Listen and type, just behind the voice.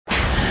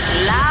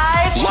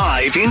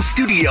in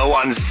studio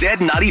on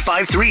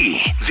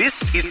Z95.3.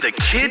 This is the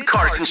Kid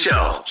Carson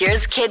Show.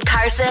 Here's Kid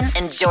Carson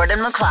and Jordan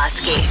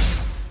McCloskey.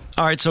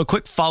 All right, so a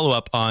quick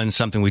follow-up on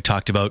something we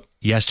talked about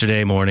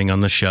yesterday morning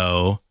on the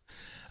show.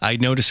 I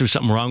noticed there was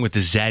something wrong with the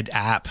Z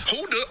app.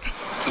 Hold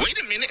up.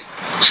 Wait a minute.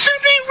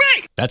 Something ain't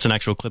right. That's an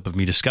actual clip of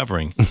me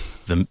discovering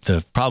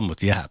the problem with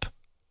the app.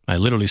 I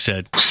literally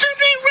said,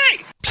 Something ain't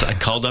right. so I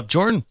called up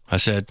Jordan. I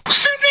said,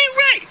 Something ain't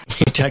right.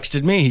 he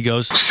texted me. He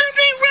goes,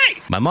 Something ain't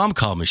right. my mom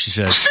called me. She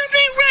says, Something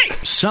ain't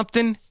right.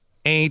 something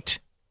ain't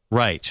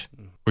right.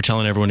 We're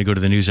telling everyone to go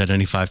to the News at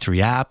 95.3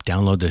 app,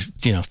 download the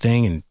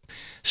thing, and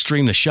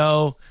stream the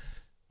show.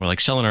 We're like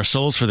selling our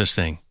souls for this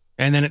thing.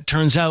 And then it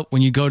turns out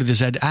when you go to the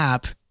Z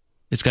app,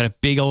 it's got a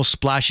big old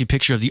splashy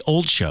picture of the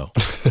old show.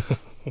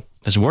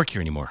 Doesn't work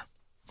here anymore.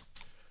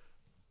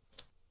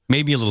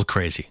 Maybe a little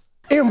crazy.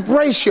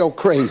 Embrace your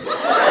crazy.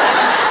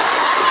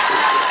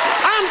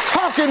 I'm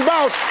talking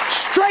about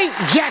straight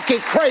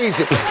jacket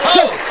crazy.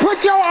 Just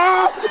put your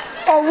arms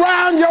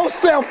around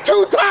yourself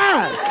 2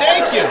 times.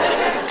 Thank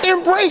you.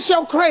 Embrace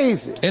your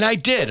crazy. And I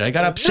did. I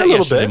got upset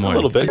yesterday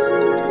morning. A little bit.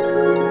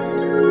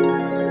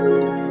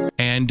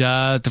 And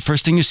the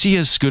first thing you see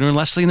is Scooter and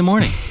Leslie in the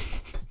morning.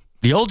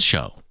 The old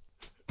show.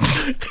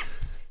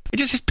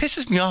 It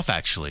pisses me off,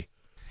 actually.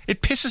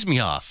 It pisses me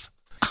off.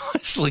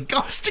 Honestly,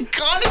 honest to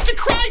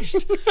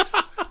Christ.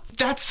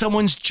 That's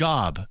someone's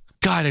job.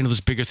 God, I know there's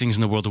bigger things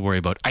in the world to worry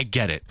about. I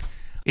get it.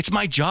 It's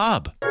my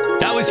job.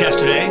 That was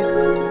yesterday.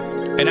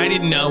 And I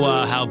didn't know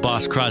how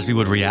Boss Crosby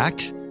would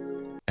react.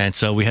 And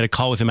so we had a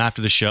call with him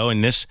after the show.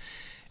 And this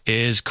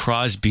is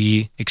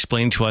Crosby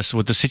explaining to us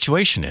what the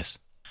situation is.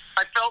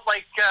 I felt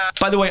like...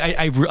 By the way,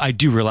 I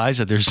do realize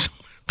that there's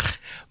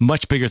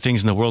much bigger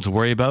things in the world to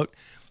worry about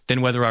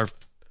than whether our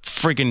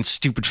friggin'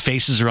 stupid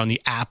faces are on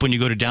the app when you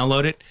go to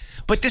download it.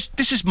 But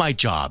this is my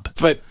job.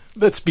 But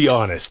let's be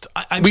honest.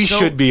 We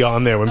should be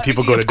on there when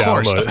people go to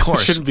download it. Of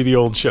course. It shouldn't be the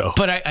old show.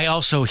 But I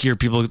also hear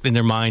people in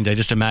their mind, I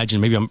just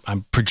imagine, maybe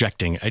I'm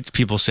projecting,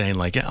 people saying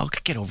like, oh,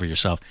 get over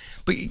yourself.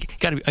 But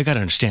I got to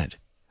understand.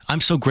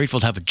 I'm so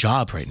grateful to have a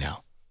job right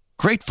now.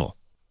 Grateful.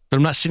 But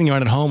I'm not sitting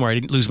around at home, or I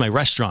didn't lose my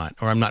restaurant,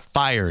 or I'm not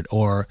fired,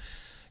 or,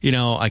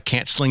 I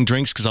can't sling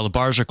drinks because all the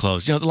bars are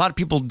closed. A lot of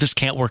people just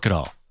can't work at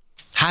all.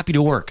 Happy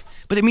to work.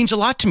 But it means a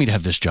lot to me to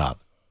have this job.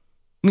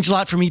 It means a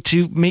lot for me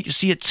to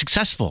see it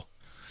successful,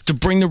 to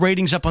bring the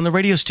ratings up on the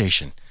radio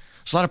station.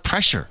 There's a lot of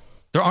pressure.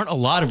 There aren't a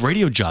lot of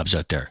radio jobs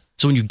out there.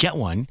 So when you get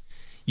one,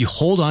 you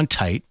hold on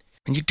tight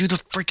and you do the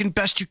freaking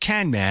best you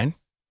can, man.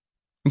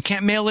 You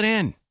can't mail it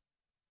in.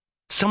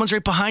 Someone's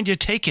right behind you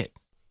to take it.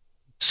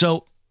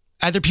 So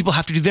other people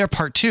have to do their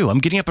part too. I'm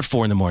getting up at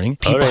 4 a.m.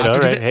 People all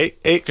right.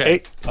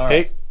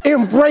 Hey.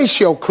 Embrace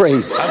your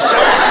crazy. I'm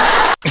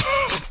sorry.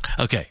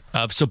 Okay.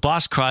 So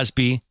Boss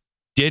Crosby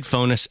did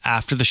phone us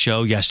after the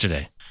show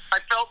yesterday. I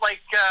felt like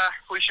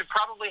we should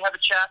probably have a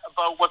chat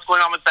about what's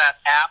going on with that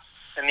app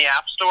in the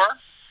App Store.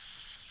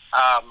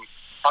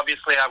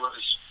 Obviously, I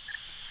was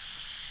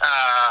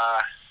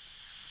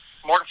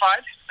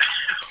mortified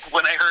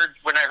when I heard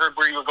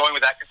where you were going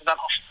with that, because I thought,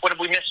 what have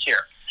we missed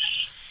here?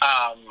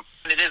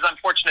 It is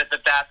unfortunate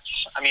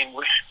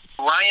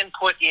Ryan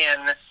put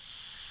in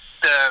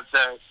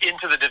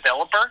into the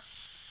developer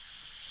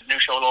new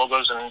show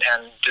logos and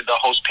did the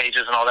host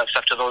pages and all that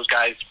stuff to those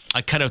guys.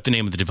 I cut out the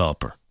name of the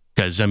developer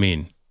because,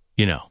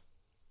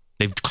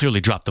 they've clearly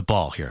dropped the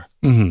ball here.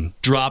 Mm-hmm.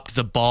 Dropped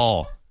the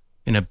ball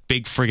in a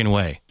big friggin'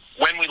 way.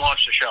 When we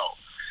launched the show,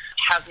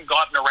 hasn't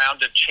gotten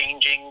around to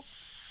changing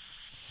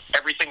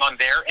everything on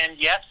their end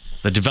yet.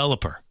 The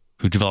developer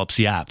who develops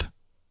the app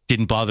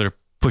didn't bother to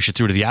push it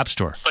through to the App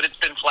Store. But it's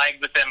been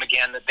flagged with them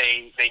again that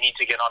they need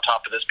to get on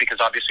top of this, because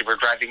obviously we're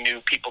driving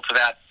new people to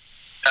that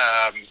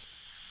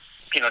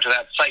to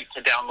that site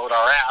to download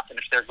our app, and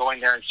if they're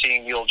going there and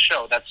seeing the old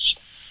show, that's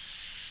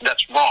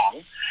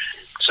wrong.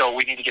 So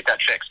we need to get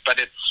that fixed. But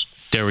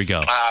there we go.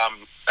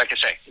 Like I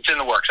say, it's in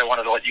the works. I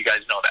wanted to let you guys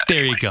know that.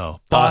 There you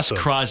go. Boss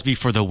Crosby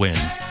for the win.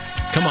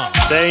 Come on.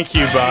 Thank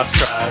you, Boss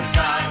Crosby.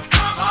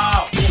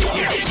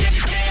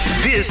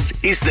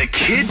 This is the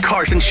Kid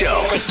Carson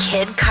Show. The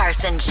Kid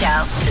Carson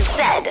Show.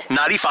 Z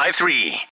 95.3.